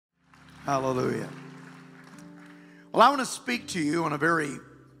Hallelujah. Well, I want to speak to you on a very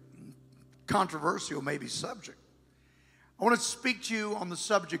controversial, maybe, subject. I want to speak to you on the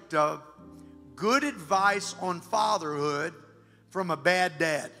subject of good advice on fatherhood from a bad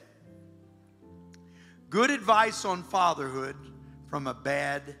dad. Good advice on fatherhood from a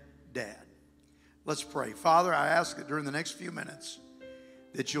bad dad. Let's pray. Father, I ask that during the next few minutes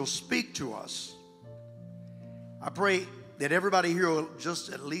that you'll speak to us. I pray that everybody here will just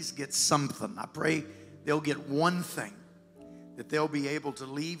at least get something. I pray they'll get one thing that they'll be able to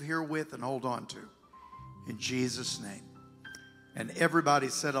leave here with and hold on to. In Jesus' name. And everybody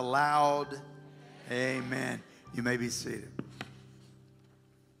said aloud, amen. You may be seated.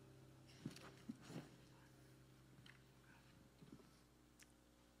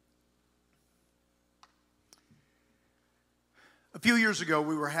 A few years ago,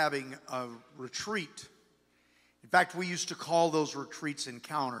 we were having a retreat. In fact, we used to call those retreats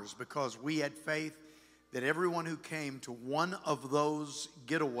encounters because we had faith that everyone who came to one of those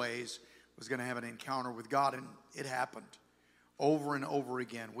getaways was going to have an encounter with God, and it happened over and over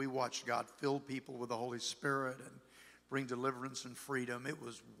again. We watched God fill people with the Holy Spirit and bring deliverance and freedom. It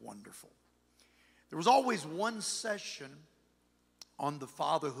was wonderful. There was always one session on the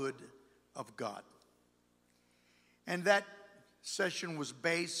fatherhood of God, and that session was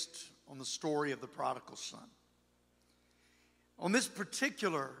based on the story of the prodigal son. On this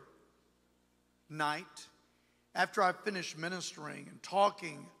particular night, after I finished ministering and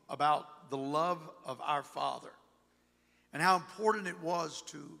talking about the love of our Father and how important it was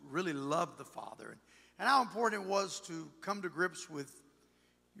to really love the Father and how important it was to come to grips with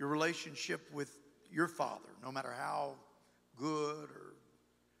your relationship with your Father, no matter how good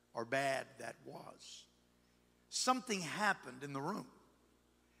or bad that was, something happened in the room.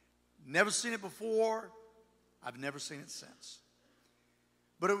 Never seen it before. I've never seen it since.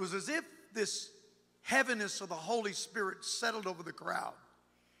 But it was as if this heaviness of the Holy Spirit settled over the crowd.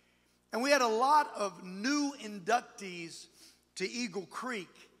 And we had a lot of new inductees to Eagle Creek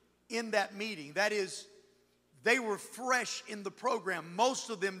in that meeting. That is, they were fresh in the program. Most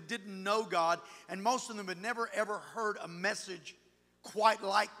of them didn't know God, and most of them had never ever heard a message quite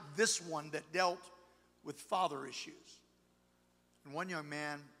like this one that dealt with father issues. And one young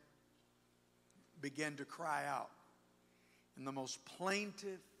man began to cry out in the most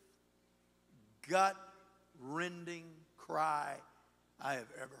plaintive, gut-rending cry I have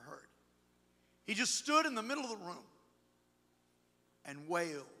ever heard. He just stood in the middle of the room and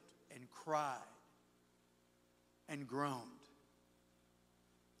wailed and cried and groaned.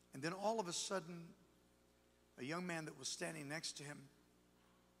 And then all of a sudden, a young man that was standing next to him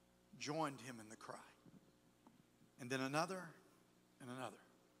joined him in the cry. And then another and another.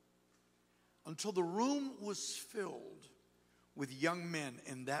 Until the room was filled with young men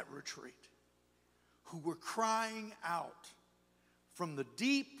in that retreat who were crying out from the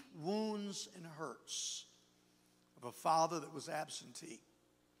deep wounds and hurts of a father that was absentee,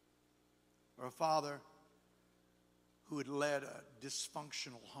 or a father who had led a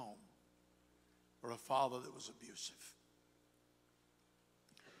dysfunctional home, or a father that was abusive.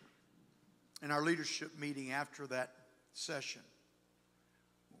 In our leadership meeting after that session,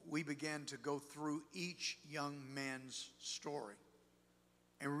 we began to go through each young man's story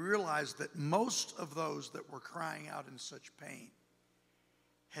and realized that most of those that were crying out in such pain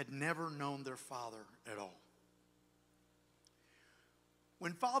had never known their father at all.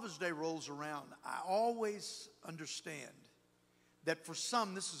 When Father's Day rolls around, I always understand that for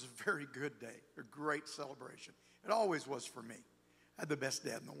some this is a very good day, a great celebration. It always was for me. I had the best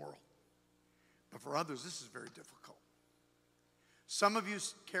dad in the world. But for others, this is very difficult. Some of you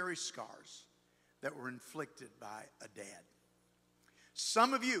carry scars that were inflicted by a dad.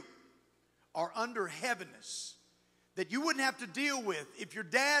 Some of you are under heaviness that you wouldn't have to deal with if your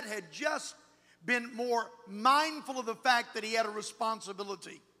dad had just been more mindful of the fact that he had a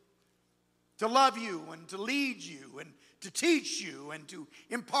responsibility to love you and to lead you and to teach you and to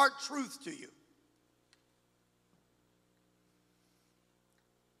impart truth to you.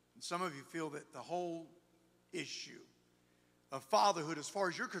 And some of you feel that the whole issue of fatherhood, as far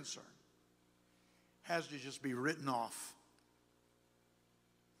as you're concerned, has to just be written off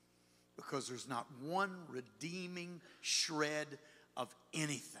because there's not one redeeming shred of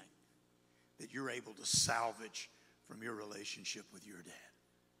anything that you're able to salvage from your relationship with your dad.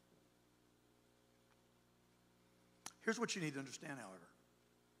 Here's what you need to understand, however.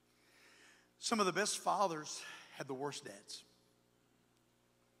 Some of the best fathers had the worst dads.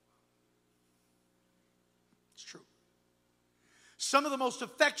 It's true. Some of the most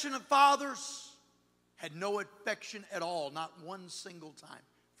affectionate fathers had no affection at all, not one single time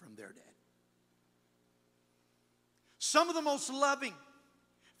from their dad. Some of the most loving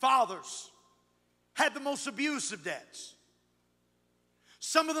fathers had the most abusive dads.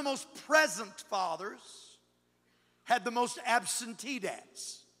 Some of the most present fathers had the most absentee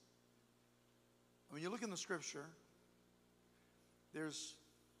dads. When you look in the scripture, there's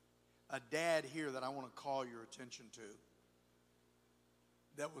a dad here that I want to call your attention to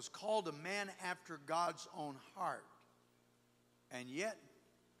that was called a man after God's own heart. And yet,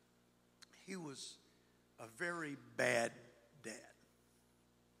 he was a very bad dad.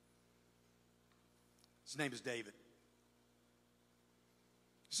 His name is David.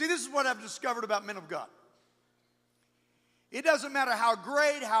 See, this is what I've discovered about men of God. It doesn't matter how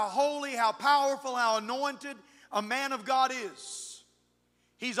great, how holy, how powerful, how anointed a man of God is.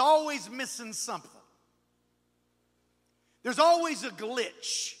 He's always missing something. There's always a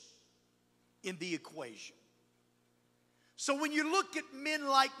glitch in the equation. So when you look at men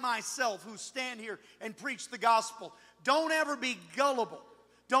like myself who stand here and preach the gospel, don't ever be gullible.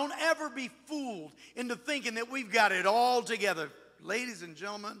 Don't ever be fooled into thinking that we've got it all together. Ladies and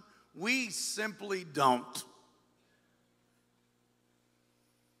gentlemen, we simply don't.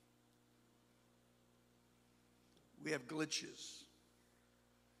 We have glitches.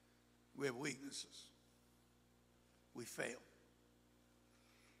 We have weaknesses. We fail.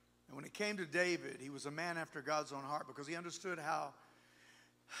 And when it came to David, he was a man after God's own heart because he understood how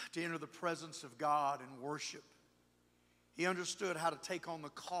to enter the presence of God and worship. He understood how to take on the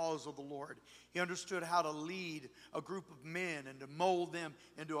cause of the Lord. He understood how to lead a group of men and to mold them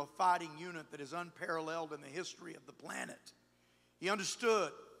into a fighting unit that is unparalleled in the history of the planet. He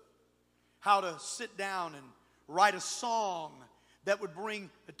understood how to sit down and write a song that would bring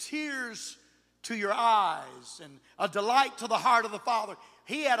tears to your eyes and a delight to the heart of the Father.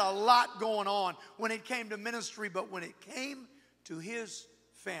 He had a lot going on when it came to ministry, but when it came to his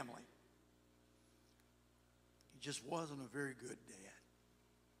family, he just wasn't a very good dad.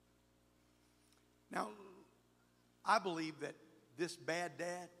 Now, I believe that this bad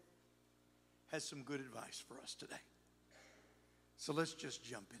dad has some good advice for us today. So let's just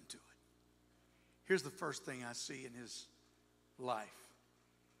jump into it. Here's the first thing I see in his life.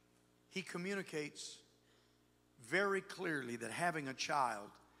 He communicates very clearly that having a child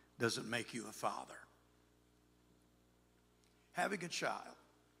doesn't make you a father. Having a child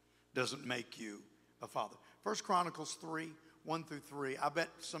doesn't make you a father. 1 Chronicles 3, 1 through 3. I bet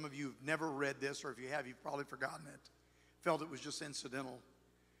some of you have never read this, or if you have, you've probably forgotten it. Felt it was just incidental.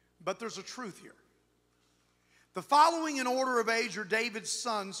 But there's a truth here. The following in order of age are David's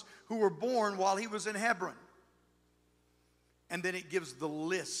sons who were born while he was in Hebron. And then it gives the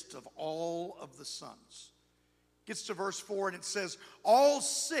list of all of the sons. Gets to verse 4 and it says, all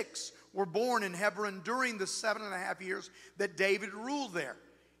 6 were born in Hebron during the 7.5 years that David ruled there.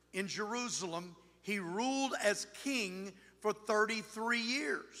 In Jerusalem, he ruled as king for 33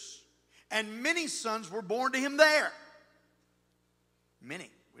 years. And many sons were born to him there. Many.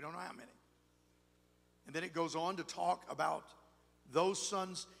 We don't know how many. And then it goes on to talk about those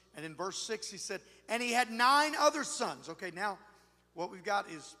sons. And in verse 6 he said, and he had 9 other sons. Okay, now what we've got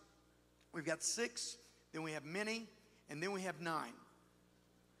is, we've got 6, then we have many, and then we have 9.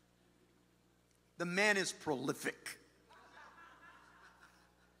 The man is prolific.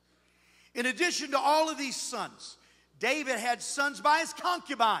 In addition to all of these sons, David had sons by his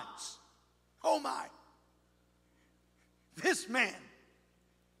concubines. Oh my. This man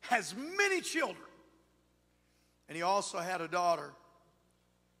has many children. And he also had a daughter,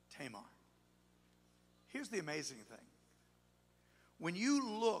 Tamar. Here's the amazing thing. When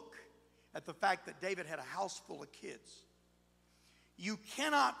you look at the fact that David had a house full of kids, you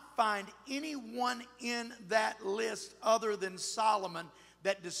cannot find anyone in that list other than Solomon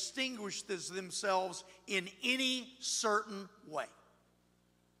that distinguishes themselves in any certain way.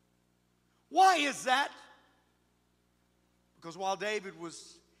 Why is that? Because while David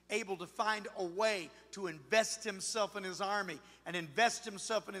was able to find a way to invest himself in his army and invest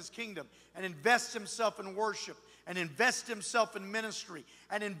himself in his kingdom and invest himself in worship and invest himself in ministry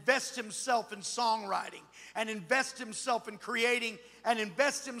and invest himself in songwriting and invest himself in creating and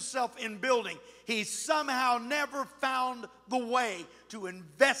invest himself in building, he somehow never found the way to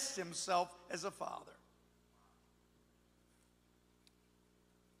invest himself as a father.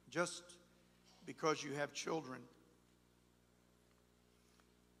 Just because you have children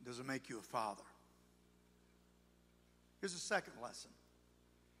doesn't make you a father. Here's a second lesson.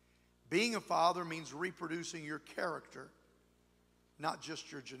 Being a father means reproducing your character, not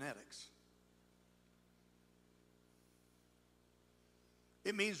just your genetics.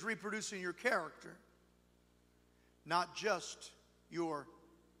 It means reproducing your character, not just your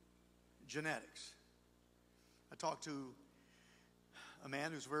genetics. I talked to a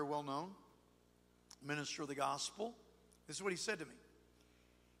man who's very well known, minister of the gospel. This is what he said to me.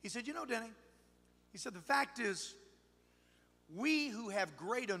 He said, you know, Denny, he said, the fact is, we who have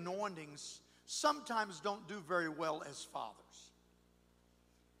great anointings sometimes don't do very well as fathers.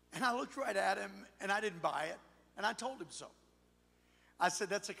 And I looked right at him, and I didn't buy it, and I told him so. I said,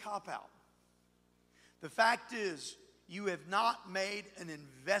 that's a cop-out. The fact is, you have not made an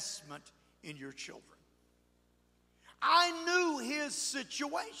investment in your children. I knew his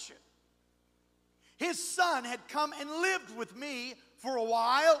situation. His son had come and lived with me for a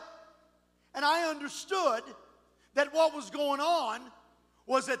while, and I understood that what was going on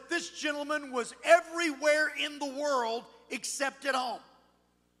was that this gentleman was everywhere in the world except at home.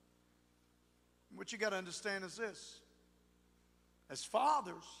 What you got to understand is this. As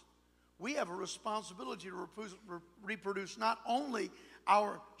fathers, we have a responsibility to reproduce not only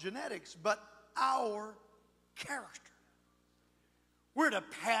our genetics, but our character. We're to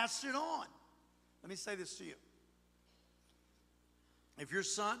pass it on. Let me say this to you. If your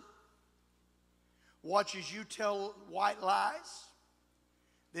son watches you tell white lies,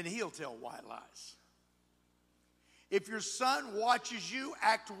 then he'll tell white lies. If your son watches you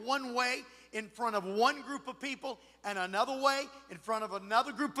act one way in front of one group of people and another way in front of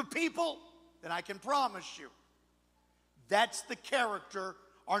another group of people, then I can promise you that's the character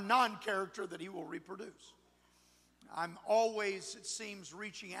or non-character that he will reproduce. I'm always, it seems,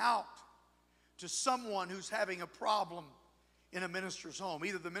 reaching out to someone who's having a problem in a minister's home,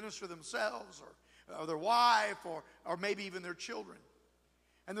 either the minister themselves or their wife or maybe even their children.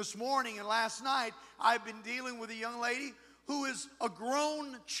 And this morning and last night, I've been dealing with a young lady who is a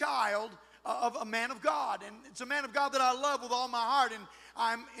grown child of a man of God. And it's a man of God that I love with all my heart. And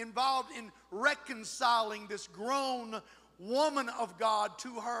I'm involved in reconciling this grown woman of God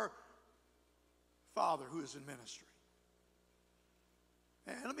to her father who is in ministry.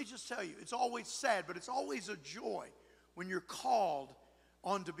 And let me just tell you, it's always sad, but it's always a joy when you're called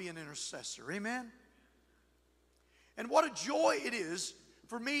on to be an intercessor. Amen? And what a joy it is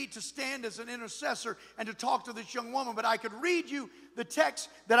for me to stand as an intercessor and to talk to this young woman. But I could read you the text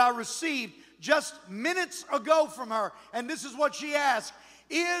that I received just minutes ago from her. And this is what she asked.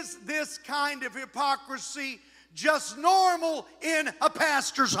 Is this kind of hypocrisy just normal in a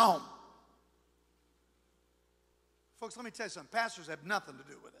pastor's home? Folks, let me tell you something. Pastors have nothing to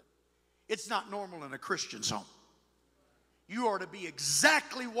do with it. It's not normal in a Christian's home. You are to be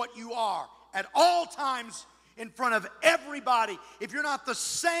exactly what you are at all times in front of everybody. If you're not the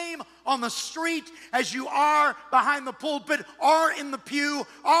same on the street as you are behind the pulpit or in the pew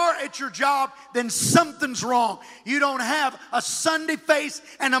or at your job, then something's wrong. You don't have a Sunday face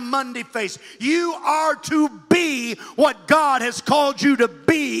and a Monday face. You are to be what God has called you to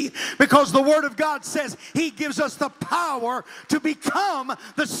be, because the Word of God says He gives us the power to become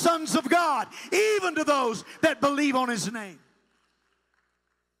the sons of God, even to those that believe on His name.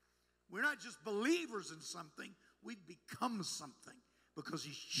 We're not just believers in something, we've become something because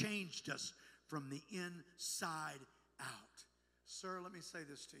He's changed us from the inside out. Sir, let me say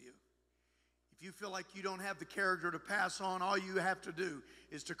this to you. If you feel like you don't have the character to pass on, all you have to do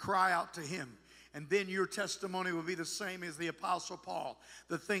is to cry out to Him. And then your testimony will be the same as the Apostle Paul.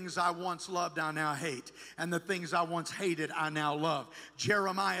 The things I once loved, I now hate. And the things I once hated, I now love.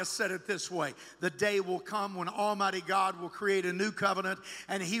 Jeremiah said it this way. The day will come when Almighty God will create a new covenant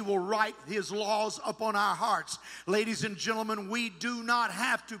and He will write His laws upon our hearts. Ladies and gentlemen, we do not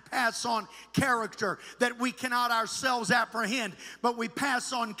have to pass on character that we cannot ourselves apprehend, but we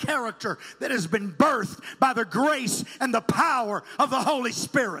pass on character that has been birthed by the grace and the power of the Holy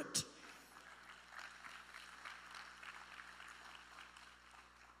Spirit.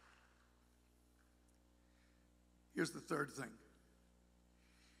 Here's the third thing.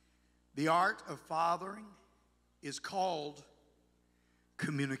 The art of fathering is called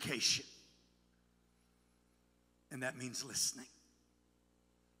communication. And that means listening.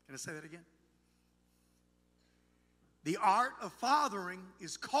 Can I say that again? The art of fathering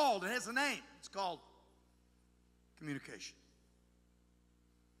is called, it has a name, it's called communication.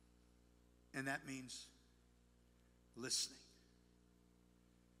 And that means listening.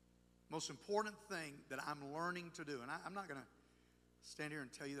 Most important thing that I'm learning to do, and I'm not going to stand here and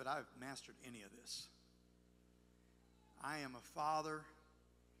tell you that I've mastered any of this. I am a father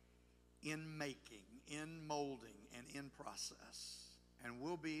in making, in molding, and in process, and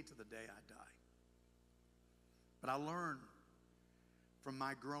will be to the day I die. But I learn from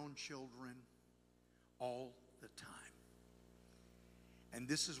my grown children all the time. And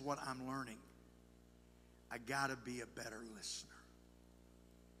this is what I'm learning. I got to be a better listener.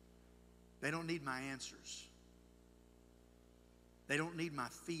 They don't need my answers. They don't need my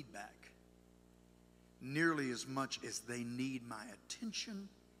feedback nearly as much as they need my attention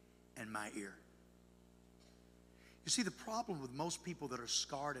and my ear. You see, the problem with most people that are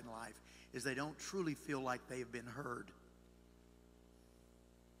scarred in life is they don't truly feel like they have been heard.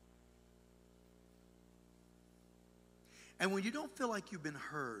 And when you don't feel like you've been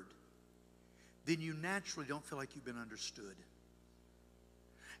heard, then you naturally don't feel like you've been understood.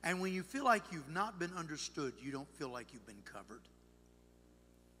 And when you feel like you've not been understood, you don't feel like you've been covered.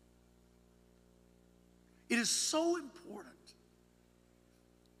 It is so important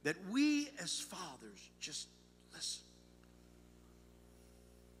that we as fathers just listen.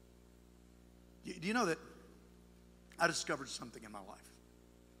 Do you know that I discovered something in my life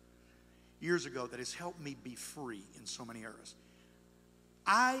years ago that has helped me be free in so many areas?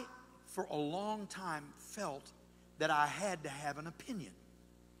 I, for a long time, felt that I had to have an opinion.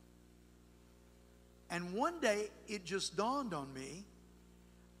 And one day, it just dawned on me,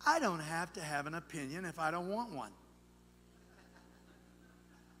 I don't have to have an opinion if I don't want one.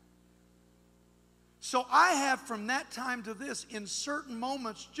 So I have, from that time to this, in certain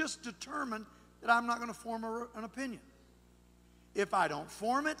moments, just determined that I'm not going to form an opinion. If I don't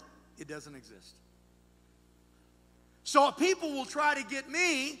form it, it doesn't exist. So people will try to get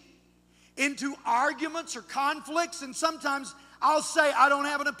me into arguments or conflicts, and sometimes I'll say I don't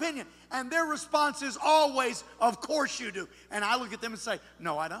have an opinion. And their response is always, of course you do. And I look at them and say,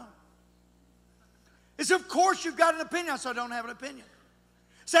 no, I don't. It's of course you've got an opinion. So I don't have an opinion.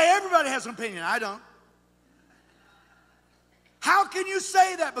 Say everybody has an opinion. I don't. How can you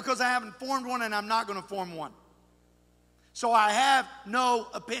say that? Because I haven't formed one and I'm not going to form one. So I have no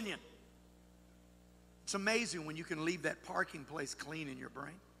opinion. It's amazing when you can leave that parking place clean in your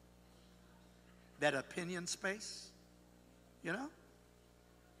brain. That opinion space. You know?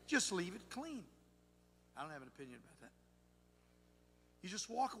 Just leave it clean. I don't have an opinion about that. You just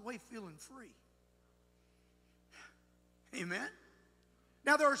walk away feeling free. Amen?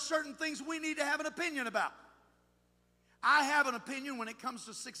 Now, there are certain things we need to have an opinion about. I have an opinion when it comes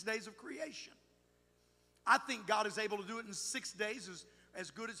to 6 days of creation. I think God is able to do it in 6 days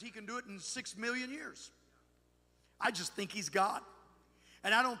as good as He can do it in 6 million years. I just think He's God.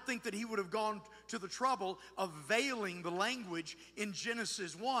 And I don't think that He would have gone to the trouble of veiling the language in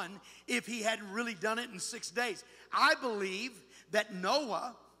Genesis 1 if He hadn't really done it in 6 days. I believe that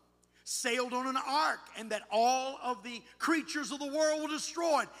Noah sailed on an ark and that all of the creatures of the world were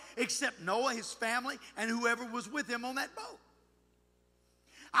destroyed except Noah, his family, and whoever was with him on that boat.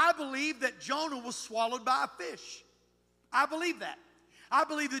 I believe that Jonah was swallowed by a fish. I believe that. I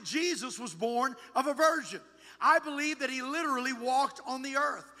believe that Jesus was born of a virgin. I believe that He literally walked on the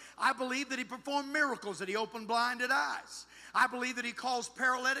earth. I believe that He performed miracles, that He opened blinded eyes. I believe that He caused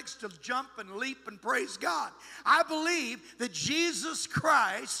paralytics to jump and leap and praise God. I believe that Jesus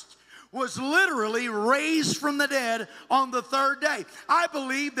Christ was literally raised from the dead on the third day. I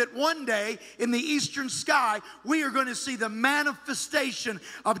believe that one day in the eastern sky, we are going to see the manifestation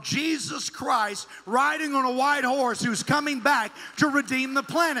of Jesus Christ riding on a white horse who's coming back to redeem the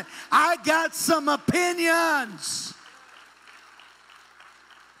planet. I got some opinions.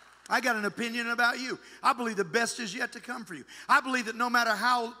 I got an opinion about you. I believe the best is yet to come for you. I believe that no matter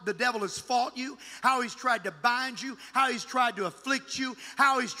how the devil has fought you, how he's tried to bind you, how he's tried to afflict you,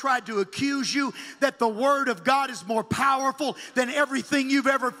 how he's tried to accuse you, that the Word of God is more powerful than everything you've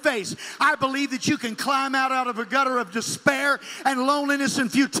ever faced. I believe that you can climb out of a gutter of despair and loneliness and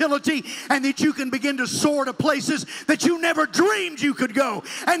futility, and that you can begin to soar to places that you never dreamed you could go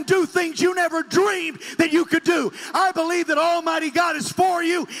and do things you never dreamed that you could do. I believe that Almighty God is for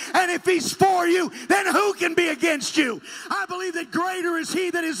you. And if He's for you, then who can be against you? I believe that greater is He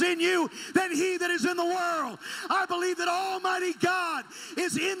that is in you than he that is in the world. I believe that Almighty God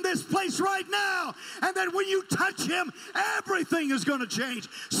is in this place right now. And that when you touch Him, everything is going to change.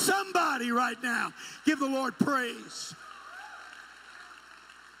 Somebody right now, give the Lord praise.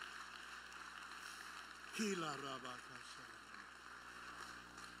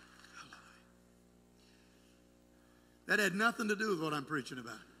 That had nothing to do with what I'm preaching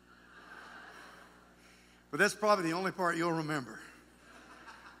about. But that's probably the only part you'll remember.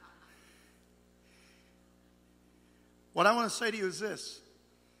 What I want to say to you is this,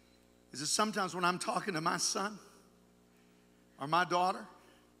 is that sometimes when I'm talking to my son or my daughter,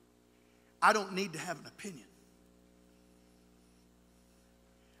 I don't need to have an opinion.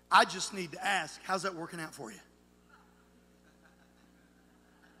 I just need to ask, how's that working out for you?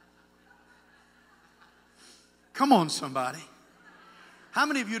 Come on, somebody. How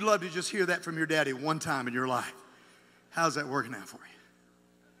many of you would love to just hear that from your daddy one time in your life? How's that working out for you?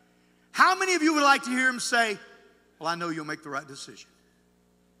 How many of you would like to hear him say, well, I know you'll make the right decision?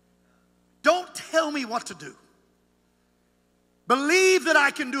 Don't tell me what to do. Believe that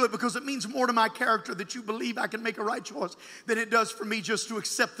I can do it, because it means more to my character that you believe I can make a right choice than it does for me just to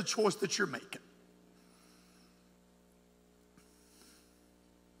accept the choice that you're making.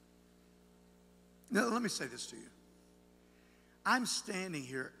 Now, let me say this to you. I'm standing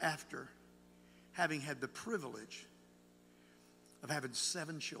here after having had the privilege of having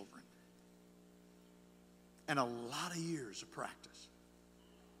 7 children and a lot of years of practice.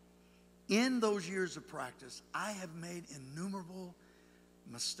 In those years of practice, I have made innumerable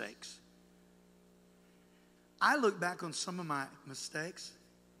mistakes. I look back on some of my mistakes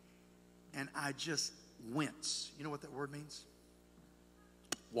and I just wince. You know what that word means?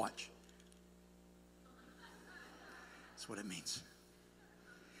 Watch. That's what it means.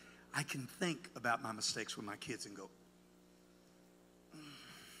 I can think about my mistakes with my kids and go,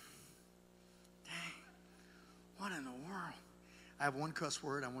 dang, what in the world? I have one cuss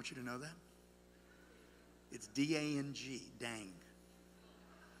word. I want you to know that. It's D-A-N-G, dang.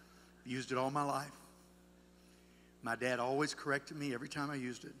 I've used it all my life. My dad always corrected me every time I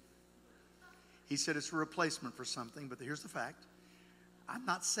used it. He said it's a replacement for something, but here's the fact. I'm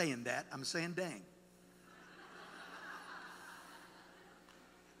not saying that. I'm saying dang.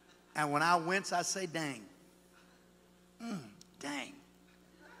 And when I wince, I say dang. Dang.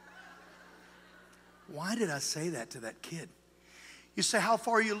 Why did I say that to that kid? You say, how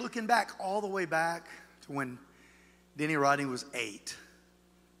far are you looking back? All the way back to when Denny Duron was 8.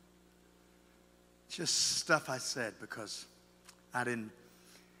 Just stuff I said because I didn't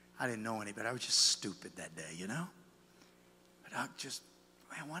know any better. I was just stupid that day, you know? But I just,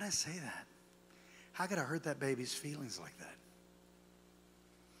 man, why did I say that? How could I hurt that baby's feelings like that?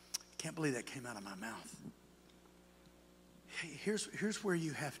 I can't believe that came out of my mouth. Hey, here's where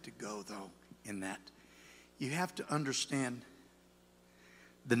you have to go, though, in that. You have to understand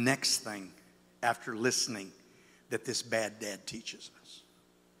the next thing after listening that this bad dad teaches us.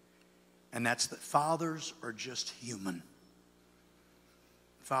 And that's that fathers are just human.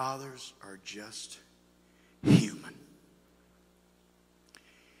 Fathers are just human.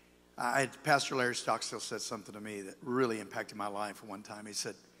 Pastor Larry Stockstill said something to me that really impacted my life one time. He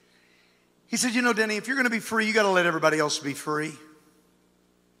said, you know, Denny, if you're going to be free, you got to let everybody else be free.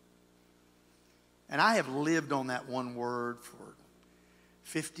 And I have lived on that one word for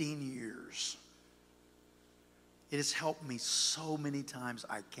 15 years. It has helped me so many times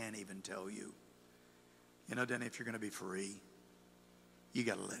I can't even tell you. You know, Denny, if you're going to be free, you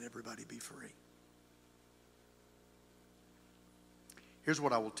got to let everybody be free. Here's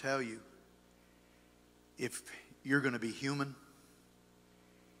what I will tell you. If you're going to be human,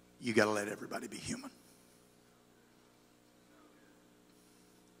 you got to let everybody be human.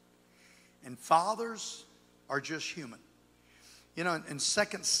 And fathers are just human. You know, in 2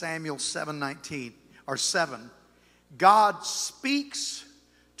 Samuel 7:19 or 7, God speaks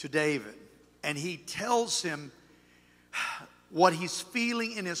to David and he tells him what he's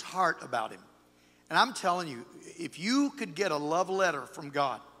feeling in his heart about him. And I'm telling you, if you could get a love letter from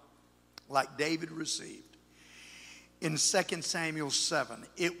God like David received in 2 Samuel 7,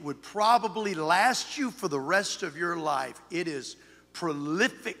 it would probably last you for the rest of your life. It is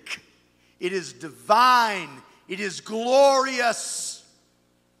prolific. It is divine. It is glorious.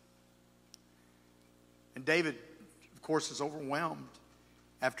 And David, of course, is overwhelmed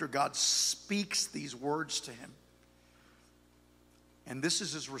after God speaks these words to him. And this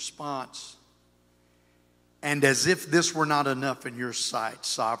is his response. And as if this were not enough in your sight,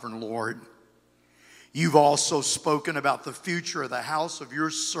 sovereign Lord, you've also spoken about the future of the house of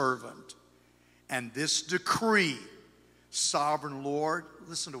your servant. And this decree, sovereign Lord,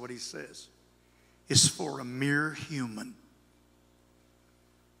 listen to what he says, is for a mere human.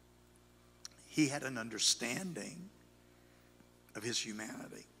 He had an understanding of his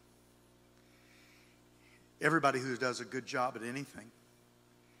humanity. Everybody who does a good job at anything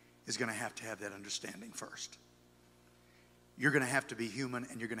is going to have that understanding first. You're going to have to be human,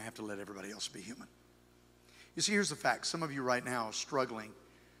 and you're going to have to let everybody else be human. You see, here's the fact. Some of you right now are struggling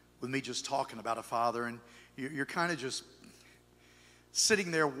with me just talking about a father, and you're kind of just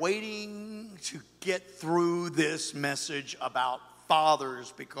sitting there waiting to get through this message about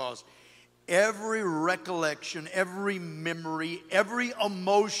fathers, because every recollection, every memory, every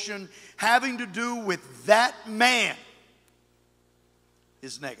emotion having to do with that man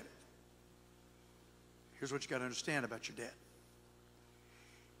is negative. Here's what you got to understand about your dad.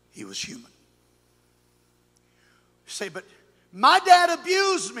 He was human. You say, but my dad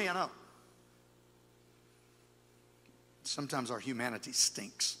abused me. I know. Sometimes our humanity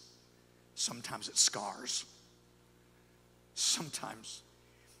stinks. Sometimes it scars. Sometimes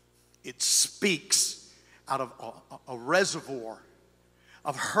it speaks out of a reservoir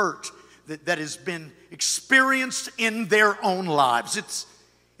of hurt that has been experienced in their own lives.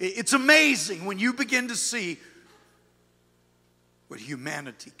 It's amazing when you begin to see what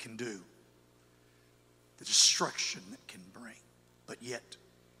humanity can do, the destruction that can bring. But yet,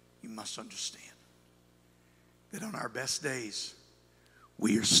 you must understand that on our best days,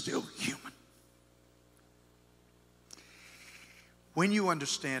 we are still human. When you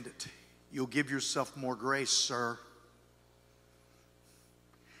understand it, you'll give yourself more grace, sir.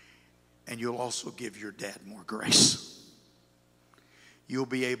 And you'll also give your dad more grace. You'll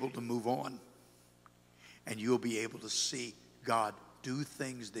be able to move on. And you'll be able to see God do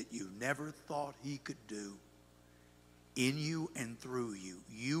things that you never thought He could do in you and through you.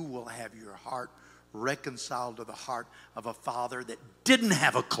 You will have your heart reconciled to the heart of a father that didn't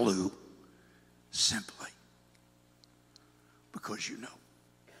have a clue, simply because you know.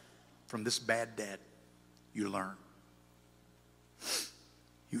 From this bad dad, you learn.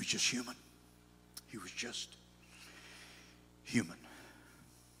 He was just human. He was just human.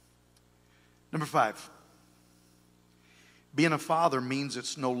 Number 5. Being a father means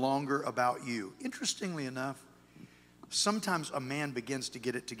it's no longer about you. Interestingly enough, sometimes a man begins to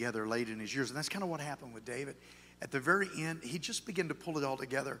get it together late in his years. And that's kind of what happened with David. At the very end, he just began to pull it all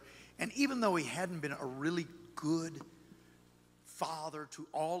together. And even though he hadn't been a really good father to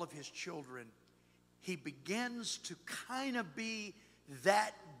all of his children, he begins to kind of be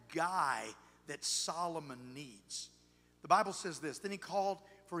that guy that Solomon needs. The Bible says this: then he called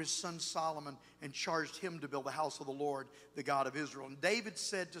for his son Solomon and charged him to build the house of the Lord, the God of Israel. And David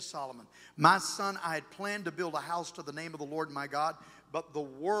said to Solomon, my son, I had planned to build a house to the name of the Lord my God, but the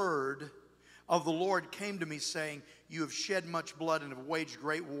word of the Lord came to me, saying, you have shed much blood and have waged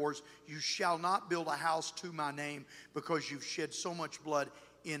great wars. You shall not build a house to my name, because you've shed so much blood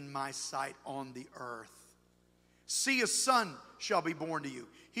in my sight on the earth. See, a son shall be born to you.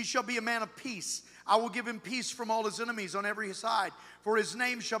 He shall be a man of peace. I will give him peace from all his enemies on every side. For his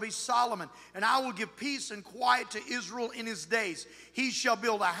name shall be Solomon. And I will give peace and quiet to Israel in his days. He shall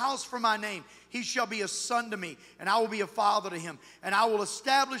build a house for my name. He shall be a son to me, and I will be a father to him. And I will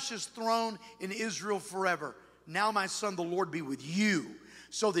establish his throne in Israel forever. Now, my son, the Lord be with you,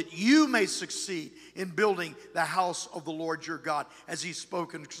 so that you may succeed in building the house of the Lord your God, as he's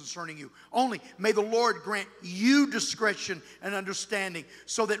spoken concerning you. Only may the Lord grant you discretion and understanding,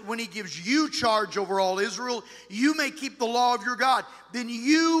 so that when he gives you charge over all Israel, you may keep the law of your God. Then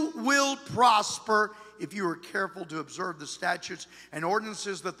you will prosper if you are careful to observe the statutes and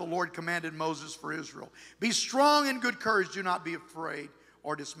ordinances that the Lord commanded Moses for Israel. Be strong and good courage. Do not be afraid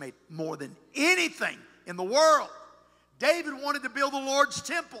or dismayed. More than anything in the world, David wanted to build the Lord's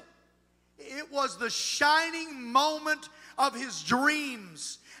temple. It was the shining moment of his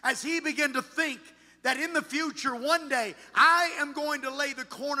dreams as he began to think that in the future, one day, I am going to lay the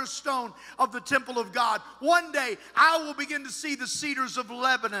cornerstone of the temple of God. One day, I will begin to see the cedars of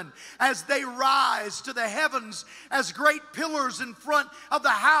Lebanon as they rise to the heavens as great pillars in front of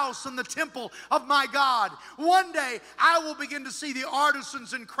the house and the temple of my God. One day, I will begin to see the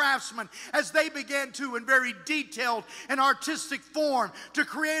artisans and craftsmen as they began to, in very detailed and artistic form, to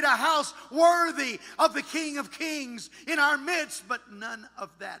create a house worthy of the King of Kings in our midst. But none of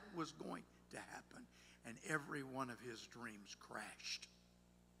that was going to happen. And every one of his dreams crashed.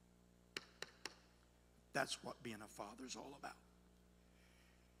 That's what being a father is all about.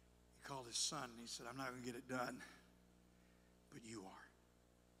 He called his son and he said, I'm not going to get it done, but you are.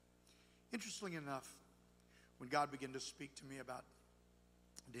 Interestingly enough, when God began to speak to me about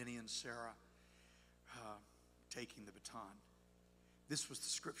Denny and Sarah taking the baton, this was the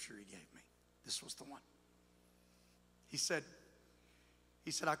scripture he gave me. This was the one. He said,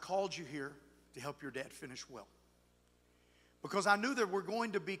 I called you here to help your dad finish well, because I knew there were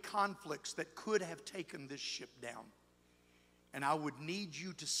going to be conflicts that could have taken this ship down, and I would need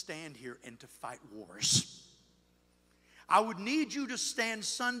you to stand here and to fight wars. I would need you to stand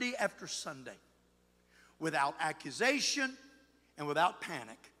Sunday after Sunday without accusation and without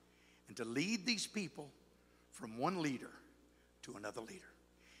panic, and to lead these people from one leader to another leader.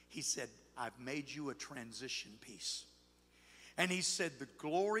 He said, I've made you a transition piece. And he said, the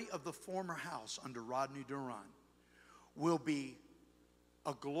glory of the former house under Denny Duron will be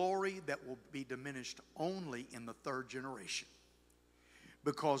a glory that will be diminished only in the third generation.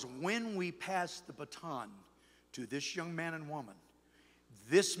 Because when we pass the baton to this young man and woman,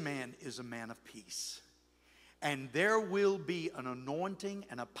 this man is a man of peace. And there will be an anointing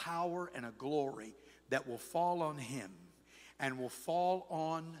and a power and a glory that will fall on him. and will fall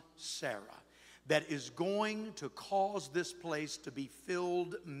on Sarah that is going to cause this place to be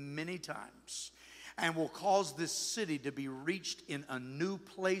filled many times and will cause this city to be reached in a new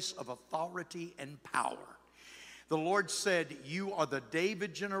place of authority and power. The Lord said, you are the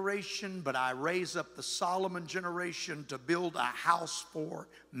David generation, but I raise up the Solomon generation to build a house for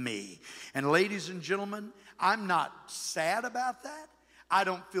me. And ladies and gentlemen, I'm not sad about that. I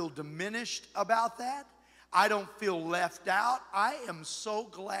don't feel diminished about that. I don't feel left out. I am so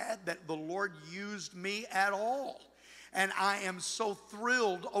glad that the Lord used me at all. And I am so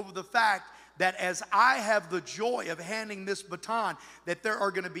thrilled over the fact that as I have the joy of handing this baton, that there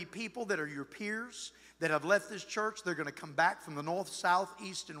are going to be people that are your peers that have left this church. They're going to come back from the north, south,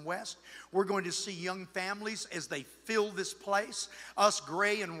 east, and west. We're going to see young families as they fill this place. Us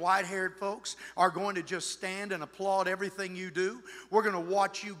gray and white-haired folks are going to just stand and applaud everything you do. We're going to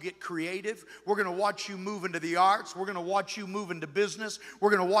watch you get creative. We're going to watch you move into the arts. We're going to watch you move into business.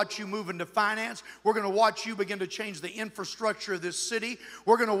 We're going to watch you move into finance. We're going to watch you begin to change the infrastructure of this city.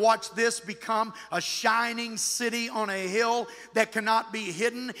 We're going to watch this become a shining city on a hill that cannot be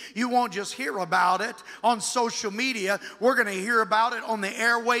hidden. You won't just hear about it on social media. We're going to hear about it on the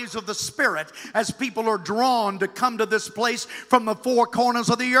airwaves of the Spirit as people are drawn to come to this place from the four corners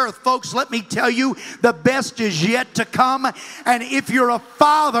of the earth. Folks, let me tell you, the best is yet to come. And if you're a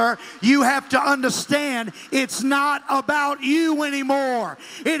father, you have to understand it's not about you anymore.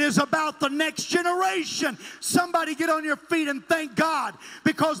 It is about the next generation. Somebody get on your feet and thank God,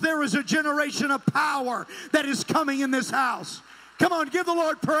 because there is a generation of power that is coming in this house. Come on, give the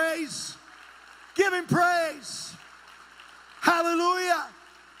Lord praise. Give Him praise. Hallelujah.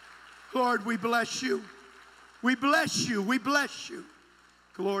 Lord, we bless you. We bless you. We bless you.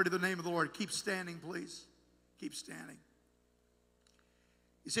 Glory to the name of the Lord. Keep standing, please. Keep standing.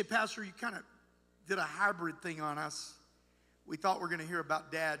 You say, Pastor, you kind of did a hybrid thing on us. We thought we were going to hear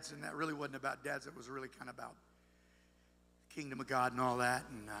about dads, and that really wasn't about dads. It was really kind of about the kingdom of God and all that.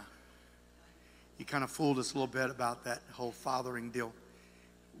 And you kind of fooled us a little bit about that whole fathering deal.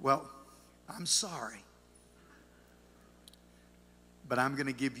 Well, I'm sorry, but I'm going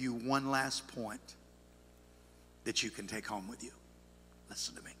to give you one last point that you can take home with you.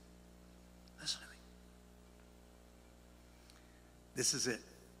 Listen to me. Listen to me. This is it.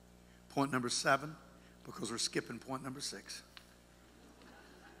 Point number 7, because we're skipping point number 6.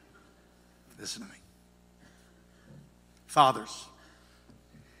 Listen to me. Fathers,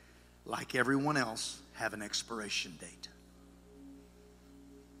 like everyone else, have an expiration date.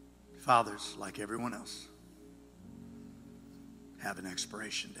 Fathers, like everyone else, have an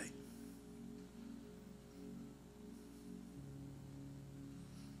expiration date.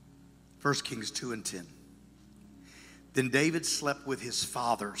 First Kings 2:10. Then David slept with his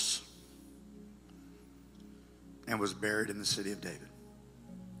fathers and was buried in the city of David.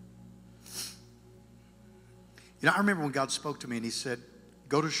 You know, I remember when God spoke to me and He said,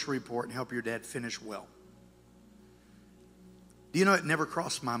 go to Shreveport and help your dad finish well. Do you know it never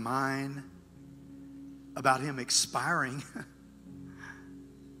crossed my mind about him expiring?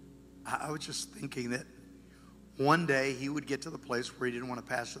 I was just thinking that one day he would get to the place where he didn't want to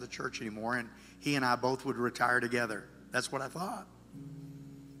pastor the church anymore, and he and I both would retire together. That's what I thought.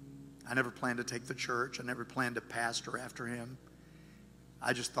 I never planned to take the church. I never planned to pastor after him.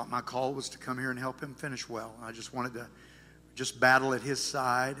 I just thought my call was to come here and help him finish well. I just wanted to just battle at his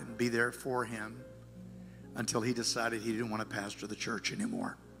side and be there for him until he decided he didn't want to pastor the church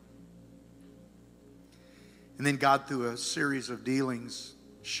anymore. And then God, through a series of dealings,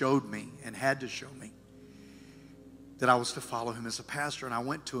 showed me and had to show me that I was to follow him as a pastor. And I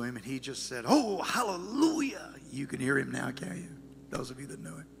went to him and he just said, oh, hallelujah. You can hear him now, can't you? Those of you that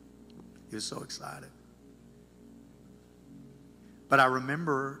knew him. He was so excited. But I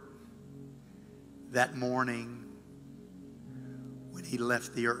remember that morning when he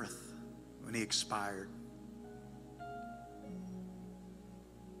left the earth, when he expired.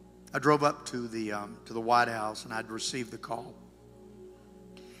 I drove up to the White House and I'd received the call.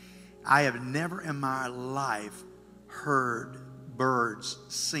 I have never in my life heard birds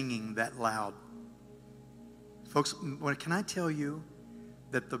singing that loud. Folks, can I tell you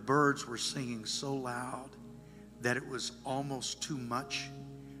that the birds were singing so loud that it was almost too much,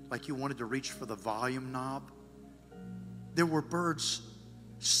 like you wanted to reach for the volume knob? There were birds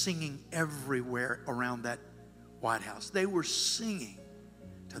singing everywhere around that White House. They were singing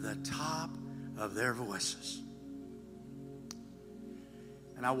to the top of their voices.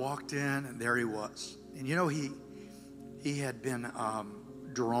 And I walked in and there he was. And you know, he had been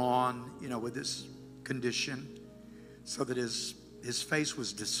drawn, you know, with this condition so that his face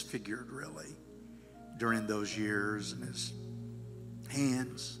was disfigured really during those years, and his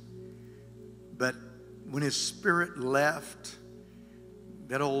hands. But when his spirit left,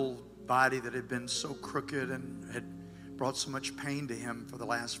 that old body that had been so crooked and had brought so much pain to him for the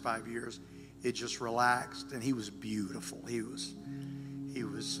last 5 years, it just relaxed, and he was beautiful. He was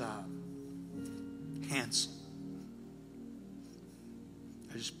handsome.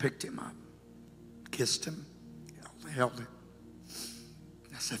 I just picked him up, kissed him, held him.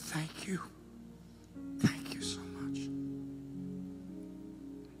 I said, thank you. Thank you so much.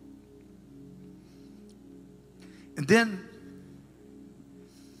 And then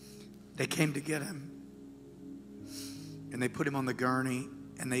they came to get him. And they put him on the gurney.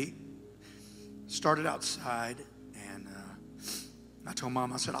 And they started outside. And I told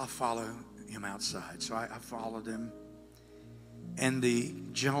Mom, I said, I'll follow him outside. So I followed him. And the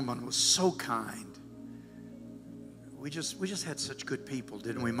gentleman was so kind. We just had such good people,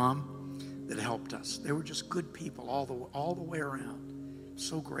 didn't we, Mom? That helped us. They were just good people all the way around.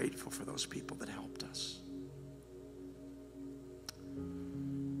 So grateful for those people that helped us.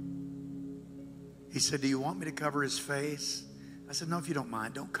 He said, do you want me to cover his face? I said, no, if you don't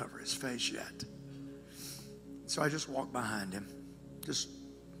mind, don't cover his face yet. So I just walked behind him, just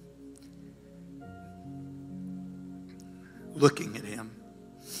looking at him,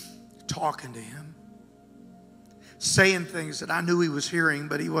 talking to him, saying things that I knew he was hearing,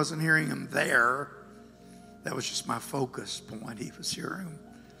 but he wasn't hearing them there. That was just my focus point. He was hearing them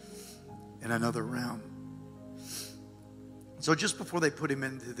in another realm. So just before they put him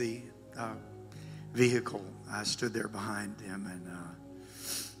into the vehicle, I stood there behind him, and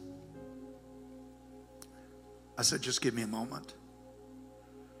I said, just give me a moment.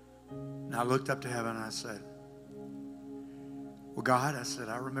 And I looked up to heaven and I said, well, God, I said,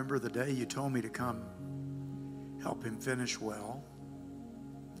 I remember the day you told me to come help him finish well.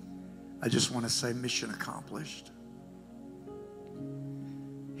 I just want to say mission accomplished.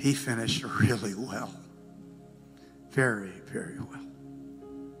 He finished really well. Very, very well.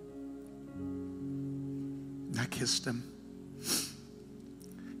 And I kissed him.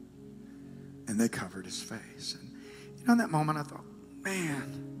 And they covered his face. And in that moment I thought,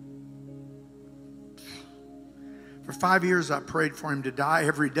 man, for 5 years I prayed for him to die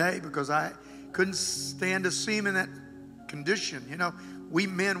every day because I couldn't stand to see him in that condition. We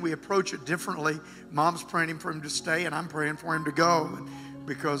men, we approach it differently. Mom's praying for him to stay, and I'm praying for him to go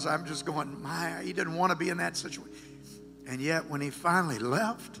because I'm just going, he didn't want to be in that situation. And yet when he finally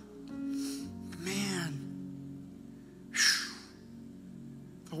left, man,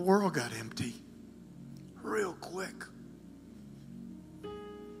 the world got empty real quick.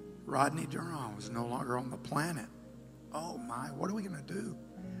 Rodney Duron was no longer on the planet. Oh my, what are we going to do?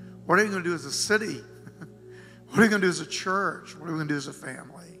 What are we going to do as a city? What are we going to do as a church? What are we going to do as a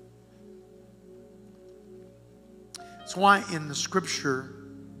family? That's why in the scripture,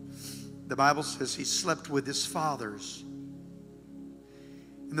 the Bible says he slept with his fathers.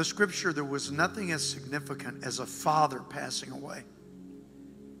 In the scripture, there was nothing as significant as a father passing away.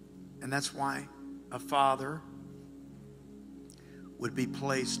 And that's why a father would be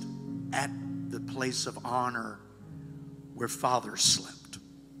placed at the place of honor where fathers slept.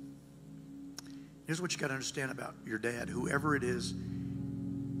 Here's what you got to understand about your dad. Whoever it is,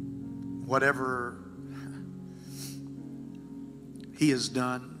 whatever he has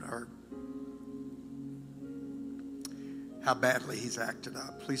done or how badly he's acted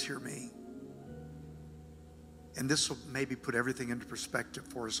up, please hear me. And this will maybe put everything into perspective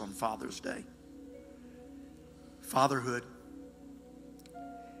for us on Father's Day. Fatherhood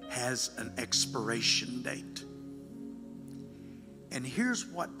has an expiration date. And here's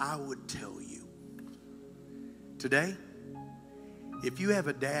what I would tell you. Today, if you have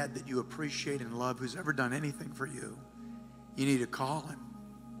a dad that you appreciate and love who's ever done anything for you, you need to call him.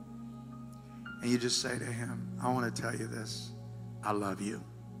 And you just say to him, I want to tell you this. I love you.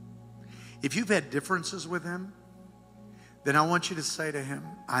 If you've had differences with him, then I want you to say to him,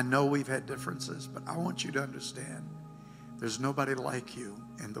 I know we've had differences, but I want you to understand there's nobody like you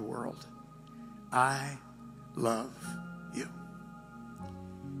in the world. I love you.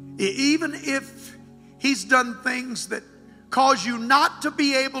 Even if he's done things that cause you not to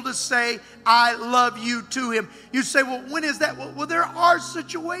be able to say, I love you to him. You say, well, when is that? Well, there are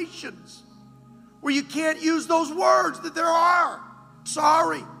situations where you can't use those words that there are.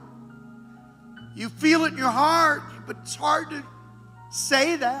 Sorry. You feel it in your heart, but it's hard to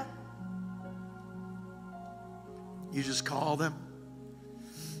say that. You just call them.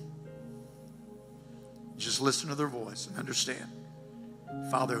 Just listen to their voice and understand.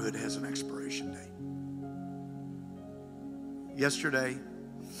 Fatherhood has an expiration date. Yesterday,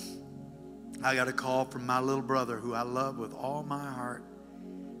 I got a call from my little brother who I love with all my heart,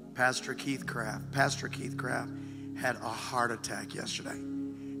 Pastor Keith Craft. Pastor Keith Craft had a heart attack yesterday,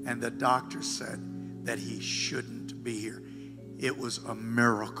 and the doctor said that he shouldn't be here. It was a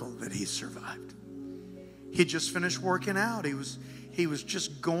miracle that he survived. He just finished working out. He was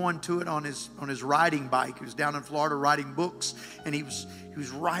just going to it on his riding bike. He was down in Florida writing books, and he was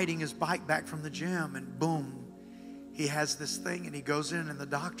riding his bike back from the gym, and boom, he has this thing, and he goes in, and the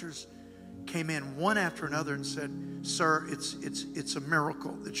doctors came in one after another and said, "Sir, it's a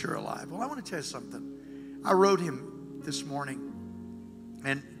miracle that you're alive." Well, I want to tell you something. I wrote him this morning,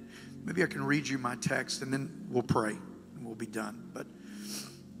 and maybe I can read you my text, and then we'll pray, and we'll be done. But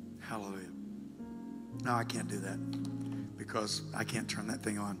hallelujah. No, I can't do that because I can't turn that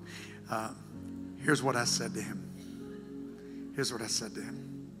thing on. Here's what I said to him. Here's what I said to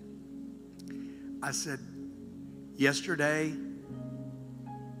him. I said, yesterday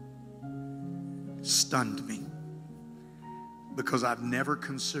stunned me because I've never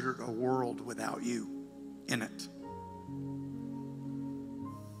considered a world without you in it.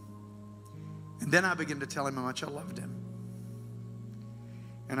 And then I began to tell him how much I loved him.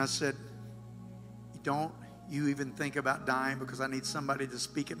 And I said, don't you even think about dying because I need somebody to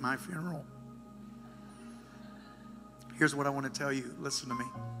speak at my funeral. Here's what I want to tell you. Listen to me.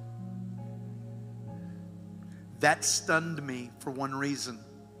 That stunned me for one reason,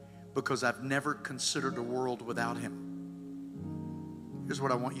 because I've never considered a world without him. Here's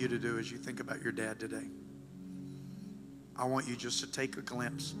what I want you to do as you think about your dad today. I want you just to take a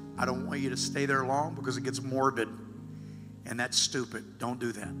glimpse. I don't want you to stay there long because it gets morbid, and that's stupid. Don't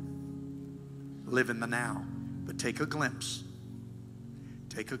do that. Live in the now, but take a glimpse.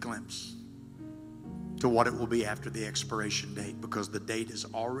 Take a glimpse to what it will be after the expiration date, because the date is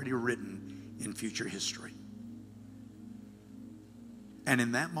already written in future history. And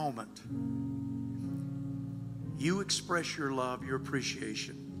in that moment, you express your love, your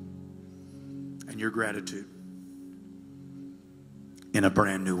appreciation, and your gratitude in a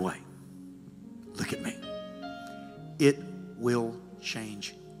brand new way. Look at me. It will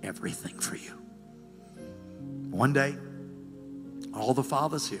change everything for you. One day, all the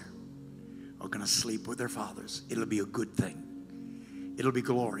fathers here are going to sleep with their fathers. It'll be a good thing. It'll be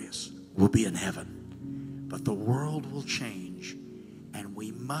glorious. We'll be in heaven. But the world will change, and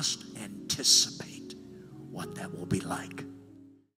we must anticipate what that will be like.